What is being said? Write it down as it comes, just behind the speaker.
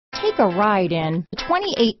Take a ride in the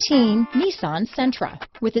 2018 Nissan Sentra.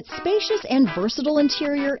 With its spacious and versatile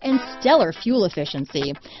interior and stellar fuel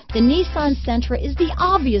efficiency, the Nissan Sentra is the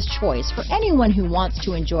obvious choice for anyone who wants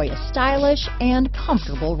to enjoy a stylish and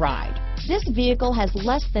comfortable ride. This vehicle has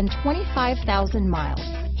less than 25,000 miles.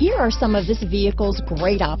 Here are some of this vehicle's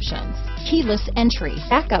great options: keyless entry,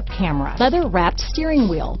 backup camera, leather-wrapped steering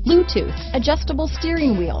wheel, Bluetooth, adjustable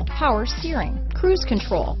steering wheel, power steering, cruise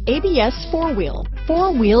control, ABS four-wheel,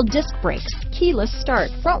 four-wheel disc brakes, keyless start,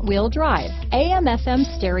 front-wheel drive, AM/FM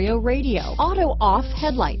stereo radio, auto-off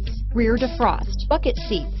headlights, rear defrost, bucket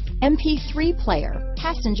seats, MP3 player,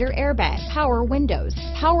 passenger airbag, power windows,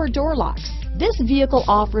 power door locks. This vehicle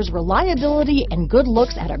offers reliability and good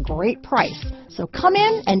looks at a great price. So come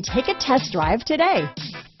in and take a test drive today.